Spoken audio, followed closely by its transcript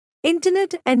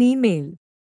Internet and email.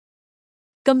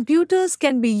 Computers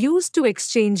can be used to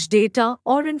exchange data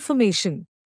or information.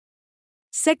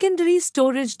 Secondary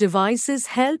storage devices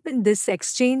help in this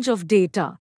exchange of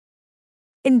data.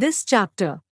 In this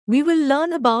chapter, we will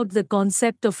learn about the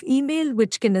concept of email,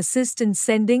 which can assist in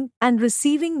sending and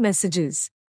receiving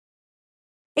messages.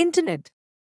 Internet.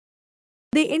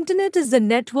 The Internet is the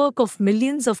network of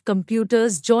millions of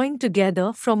computers joined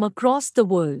together from across the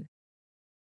world.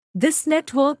 This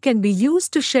network can be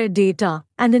used to share data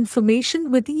and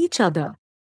information with each other.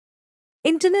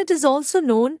 Internet is also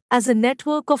known as a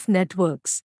network of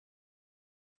networks.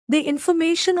 The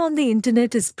information on the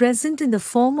Internet is present in the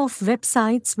form of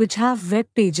websites which have web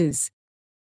pages.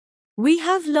 We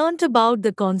have learnt about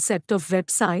the concept of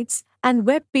websites and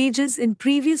web pages in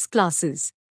previous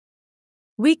classes.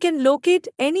 We can locate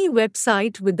any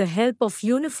website with the help of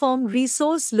Uniform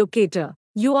Resource Locator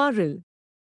 (URL).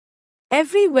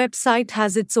 Every website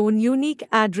has its own unique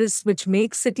address, which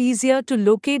makes it easier to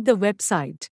locate the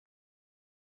website.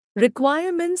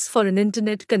 Requirements for an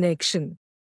Internet connection.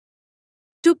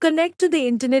 To connect to the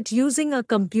Internet using a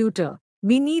computer,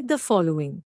 we need the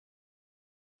following: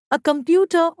 a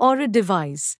computer or a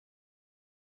device,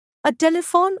 a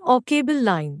telephone or cable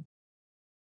line.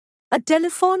 A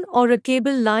telephone or a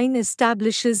cable line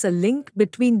establishes a link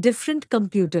between different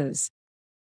computers.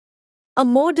 A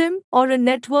modem or a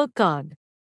network card.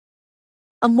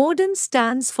 A modem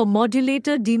stands for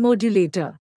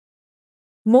modulator-demodulator.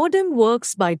 Modem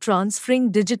works by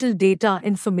transferring digital data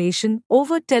information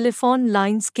over telephone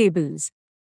lines cables.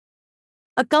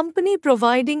 A company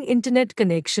providing Internet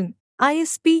connection,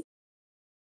 ISP.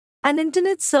 An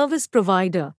Internet service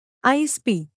provider,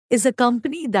 ISP, is a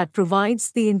company that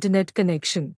provides the Internet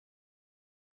connection.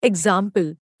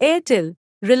 Example: Airtel,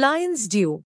 Reliance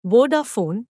Jio,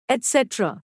 Vodafone,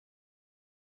 etc.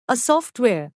 A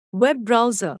software, web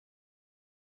browser.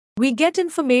 We get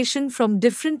information from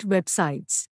different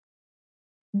websites.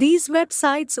 These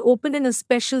websites open in a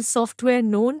special software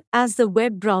known as the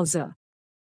web browser.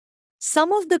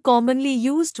 Some of the commonly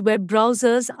used web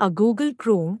browsers are Google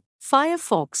Chrome,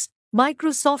 Firefox,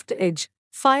 Microsoft Edge,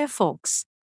 Firefox.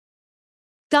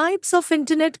 Types of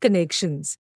Internet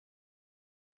connections.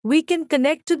 We can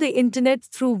connect to the Internet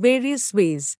through various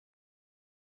ways.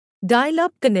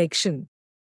 Dial-up connection.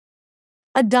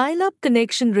 A dial-up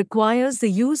connection requires the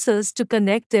users to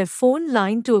connect their phone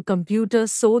line to a computer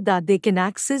so that they can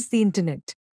access the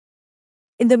Internet.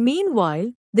 In the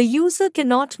meanwhile, the user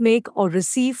cannot make or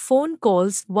receive phone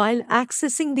calls while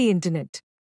accessing the Internet.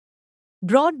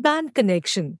 Broadband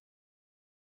connection.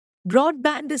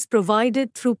 Broadband is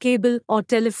provided through cable or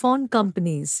telephone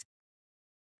companies.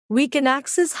 We can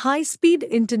access high-speed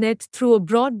Internet through a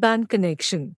broadband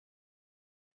connection.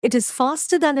 It is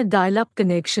faster than a dial-up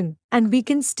connection, and we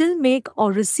can still make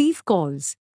or receive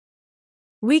calls.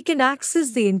 We can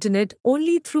access the Internet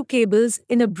only through cables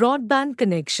in a broadband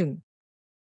connection.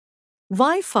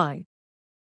 Wi-Fi.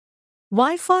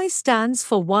 Wi-Fi stands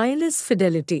for wireless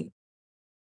fidelity.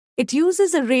 It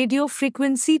uses a radio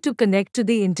frequency to connect to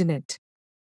the Internet.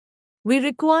 We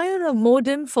require a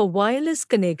modem for wireless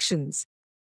connections.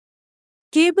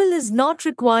 Cable is not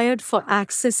required for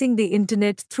accessing the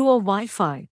Internet through a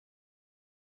Wi-Fi.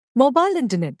 Mobile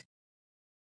Internet.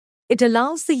 It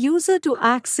allows the user to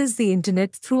access the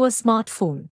Internet through a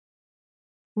smartphone.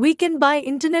 We can buy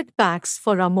Internet packs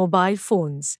for our mobile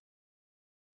phones.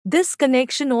 This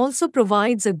connection also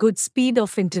provides a good speed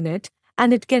of Internet,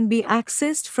 and it can be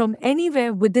accessed from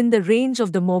anywhere within the range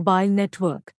of the mobile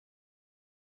network.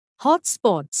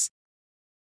 Hotspots.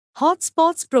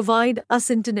 Hotspots provide us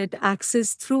Internet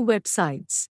access through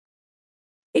websites.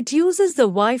 It uses the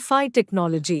Wi-Fi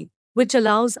technology, which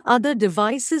allows other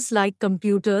devices like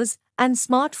computers and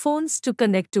smartphones to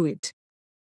connect to it.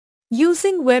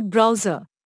 Using web browser.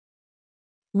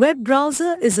 Web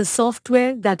browser is a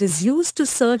software that is used to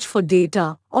search for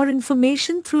data or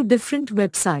information through different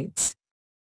websites.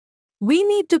 We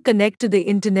need to connect to the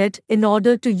Internet in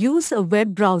order to use a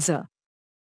web browser.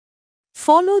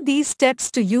 Follow these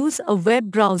steps to use a web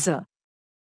browser.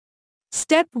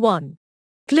 Step 1.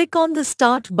 Click on the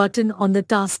Start button on the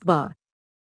taskbar.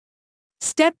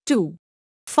 Step 2.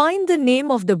 Find the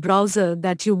name of the browser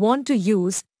that you want to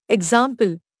use,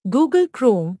 example, Google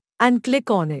Chrome, and click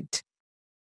on it.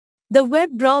 The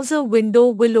web browser window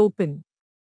will open.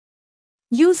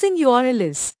 Using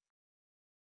URLs.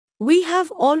 We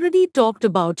have already talked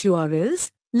about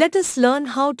URLs. Let us learn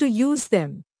how to use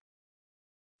them.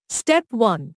 Step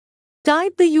 1.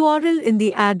 Type the URL in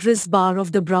the address bar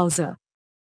of the browser.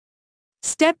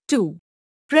 Step 2.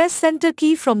 Press Enter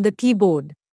key from the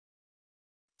keyboard.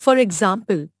 For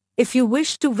example, If you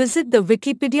wish to visit the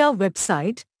Wikipedia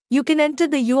website, you can enter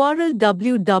the URL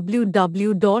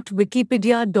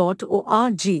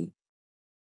www.wikipedia.org.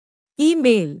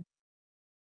 Email.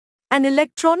 An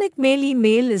electronic mail.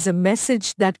 Email is a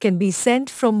message that can be sent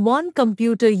from one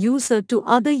computer user to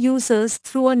other users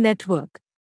through a network.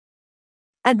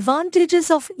 Advantages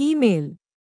of email.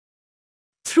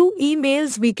 Through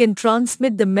emails we can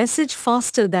transmit the message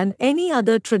faster than any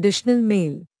other traditional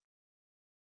mail.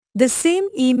 The same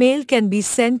email can be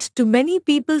sent to many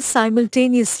people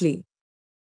simultaneously.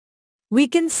 We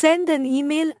can send an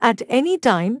email at any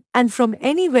time and from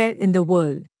anywhere in the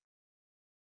world.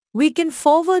 We can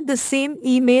forward the same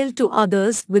email to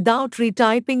others without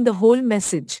retyping the whole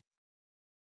message.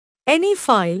 Any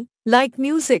file, like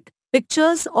music,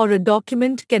 pictures or a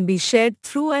document, can be shared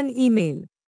through an email.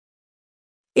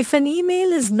 If an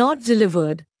email is not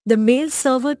delivered, the mail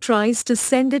server tries to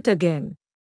send it again.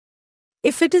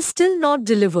 If it is still not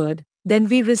delivered, then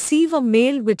we receive a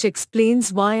mail which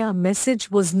explains why our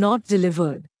message was not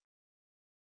delivered.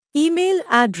 Email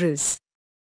address.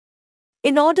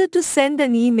 In order to send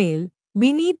an email,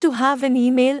 we need to have an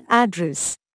email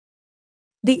address.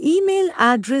 The email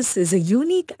address is a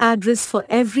unique address for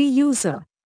every user.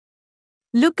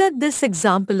 Look at this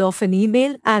example of an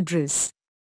email address.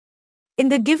 In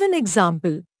the given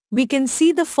example, we can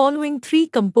see the following three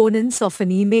components of an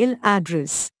email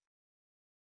address.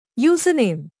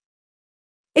 Username.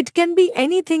 It can be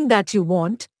anything that you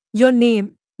want, your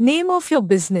name, name of your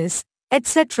business,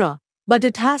 etc., but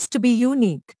it has to be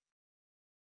unique.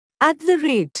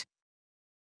 @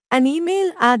 An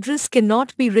email address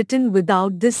cannot be written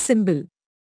without this symbol.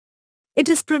 It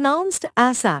is pronounced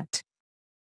as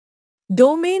 @.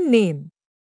 Domain name.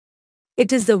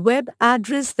 It is the web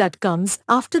address that comes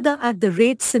after the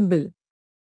 @ symbol.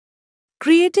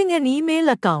 Creating an email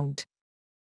account.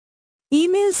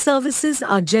 Email services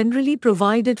are generally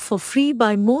provided for free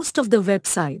by most of the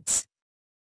websites.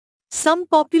 Some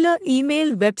popular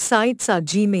email websites are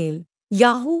Gmail,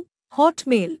 Yahoo,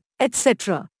 Hotmail,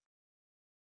 etc.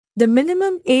 The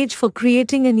minimum age for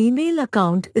creating an email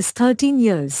account is 13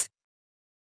 years.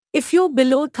 If you're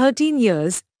below 13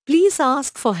 years, please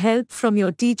ask for help from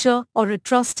your teacher or a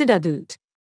trusted adult.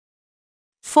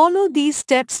 Follow these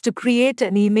steps to create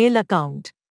an email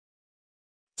account.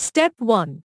 Step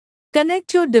 1.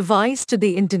 Connect your device to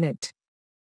the internet.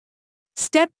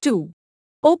 Step 2.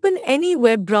 Open any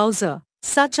web browser,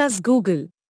 such as Google.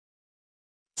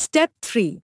 Step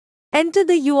 3. Enter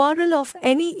the URL of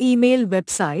any email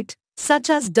website, such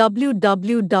as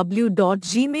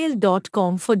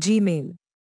www.gmail.com for Gmail.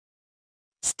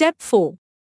 Step 4.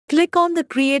 Click on the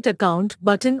Create Account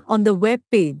button on the web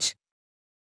page.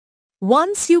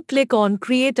 Once you click on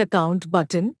Create Account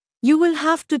button, you will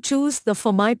have to choose the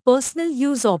For My Personal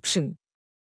Use option.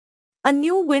 A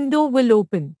new window will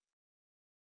open.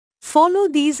 Follow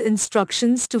these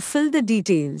instructions to fill the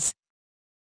details.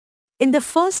 In the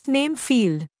first name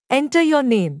field, enter your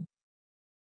name.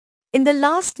 In the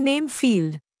last name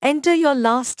field, enter your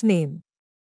last name.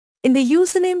 In the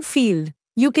username field,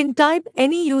 you can type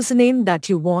any username that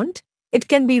you want. It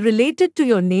can be related to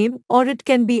your name or it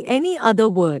can be any other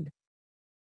word.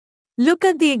 Look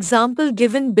at the example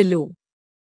given below.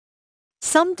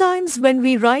 Sometimes when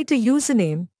we write a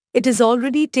username, it is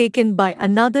already taken by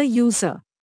another user.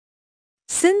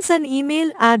 Since an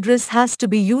email address has to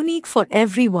be unique for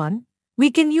everyone, we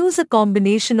can use a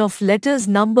combination of letters,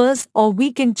 numbers, or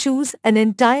we can choose an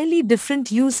entirely different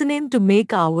username to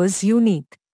make ours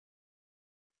unique.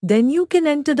 Then you can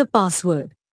enter the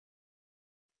password.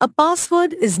 A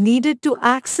password is needed to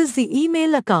access the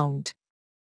email account.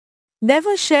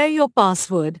 Never share your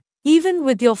password, even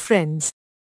with your friends.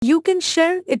 You can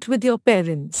share it with your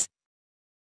parents.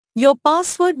 Your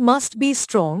password must be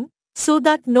strong, so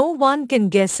that no one can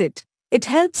guess it. It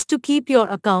helps to keep your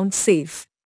account safe.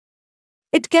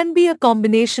 It can be a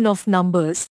combination of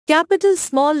numbers, capital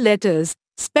small letters,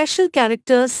 special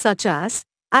characters such as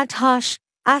 @,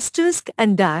 asterisk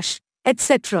and dash,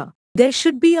 etc. There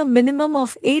should be a minimum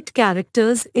of 8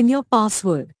 characters in your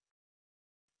password.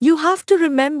 You have to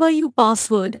remember your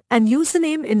password and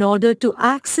username in order to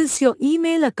access your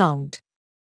email account.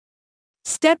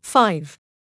 Step 5.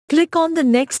 Click on the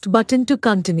Next button to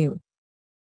continue.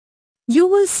 You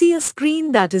will see a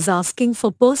screen that is asking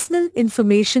for personal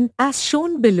information as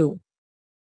shown below.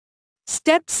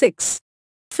 Step 6.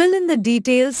 Fill in the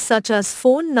details such as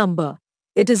phone number.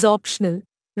 It is optional.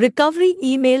 Recovery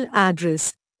email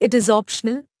address. It is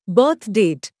optional. Birth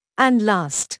date. And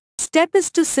last step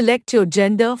is to select your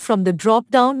gender from the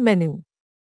drop-down menu.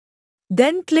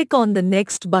 Then click on the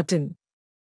Next button.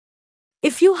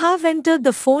 If you have entered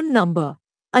the phone number,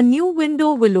 A new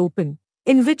window will open,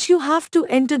 in which you have to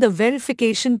enter the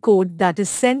verification code that is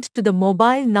sent to the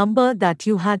mobile number that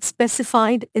you had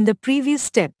specified in the previous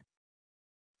step.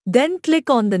 Then click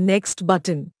on the Next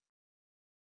button.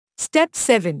 Step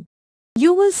 7.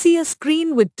 You will see a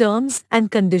screen with terms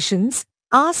and conditions.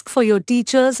 Ask for your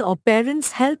teachers or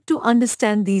parents' help to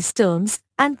understand these terms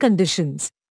and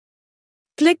conditions.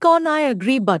 Click on I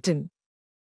agree button.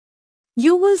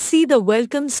 You will see the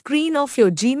welcome screen of your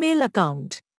Gmail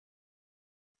account.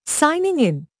 Signing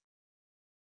in.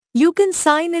 You can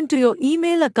sign into your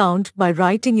email account by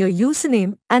writing your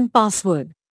username and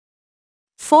password.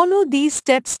 Follow these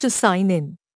steps to sign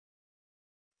in.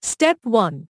 Step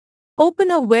 1.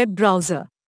 Open a web browser.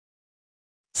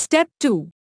 Step 2.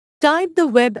 Type the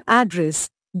web address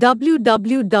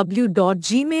www.gmail.com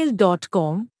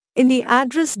in the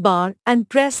address bar and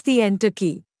press the Enter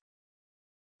key.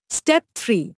 Step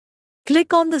 3.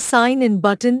 Click on the Sign In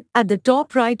button at the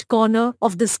top right corner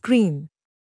of the screen.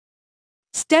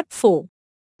 Step 4.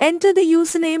 Enter the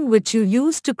username which you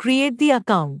used to create the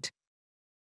account.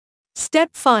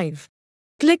 Step 5.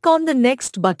 Click on the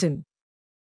Next button.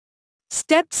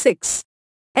 Step 6.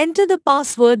 Enter the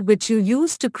password which you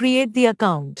used to create the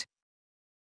account.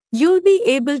 You'll be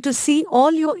able to see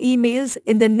all your emails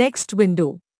in the next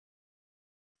window.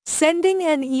 Sending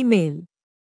an email.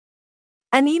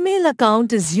 An email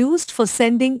account is used for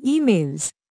sending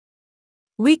emails.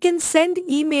 We can send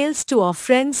emails to our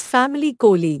friends, family,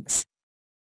 colleagues.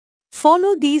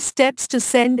 Follow these steps to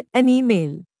send an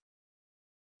email.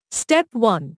 Step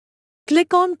 1.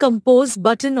 Click on Compose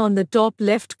button on the top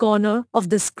left corner of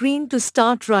the screen to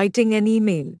start writing an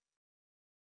email.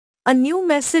 A new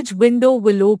message window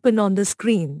will open on the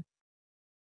screen.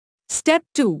 Step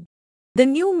 2. The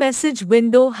new message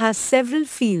window has several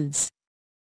fields.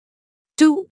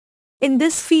 2. In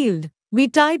this field, we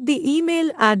type the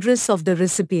email address of the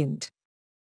recipient.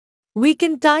 We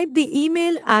can type the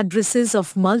email addresses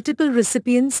of multiple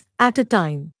recipients at a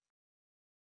time.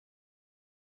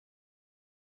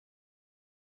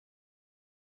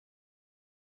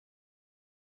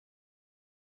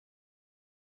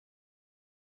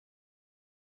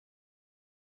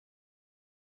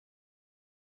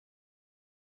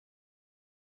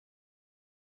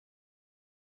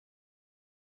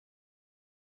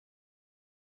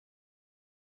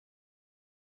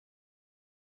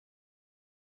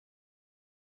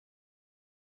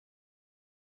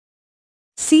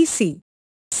 CC.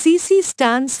 CC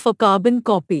stands for carbon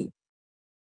copy.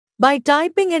 By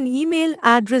typing an email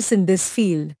address in this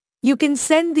field, you can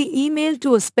send the email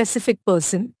to a specific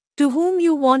person, to whom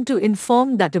you want to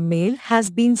inform that a mail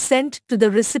has been sent to the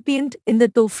recipient in the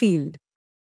TO field.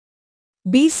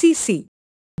 BCC.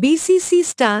 BCC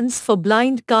stands for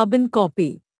blind carbon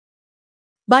copy.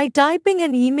 By typing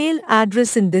an email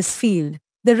address in this field,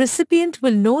 the recipient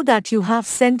will know that you have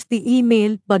sent the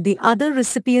email, but the other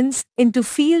recipients into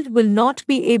field will not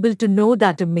be able to know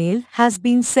that a mail has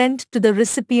been sent to the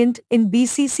recipient in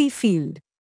BCC field.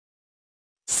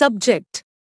 Subject.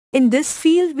 In this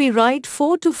field we write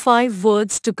 4 to 5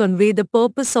 words to convey the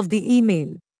purpose of the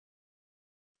email.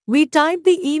 We type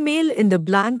the email in the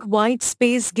blank white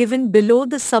space given below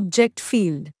the subject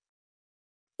field.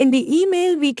 In the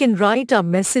email we can write our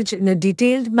message in a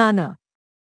detailed manner.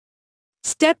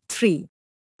 Step 3.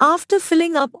 After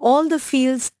filling up all the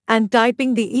fields and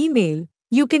typing the email,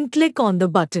 you can click on the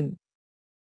button.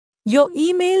 Your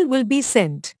email will be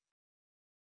sent.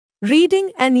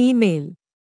 Reading an email.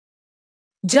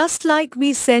 Just like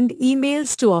we send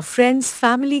emails to our friends,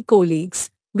 family,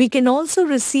 colleagues, we can also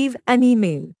receive an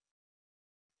email.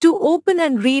 To open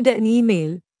and read an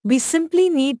email, we simply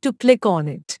need to click on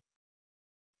it.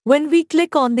 When we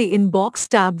click on the Inbox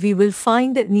tab, we will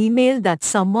find an email that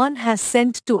someone has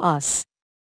sent to us.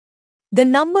 The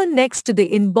number next to the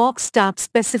Inbox tab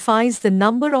specifies the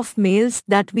number of mails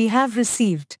that we have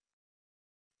received.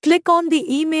 Click on the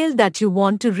email that you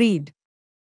want to read.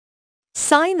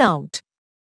 Sign out.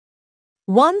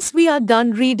 Once we are done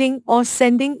reading or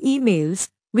sending emails,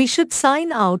 we should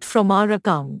sign out from our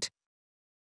account.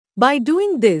 By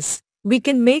doing this, we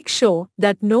can make sure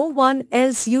that no one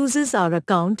else uses our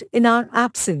account in our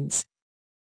absence.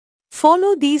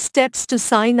 Follow these steps to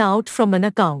sign out from an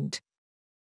account.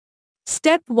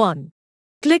 Step 1.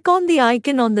 Click on the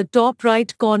icon on the top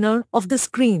right corner of the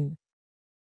screen.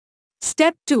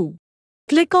 Step 2.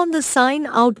 Click on the Sign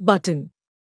Out button.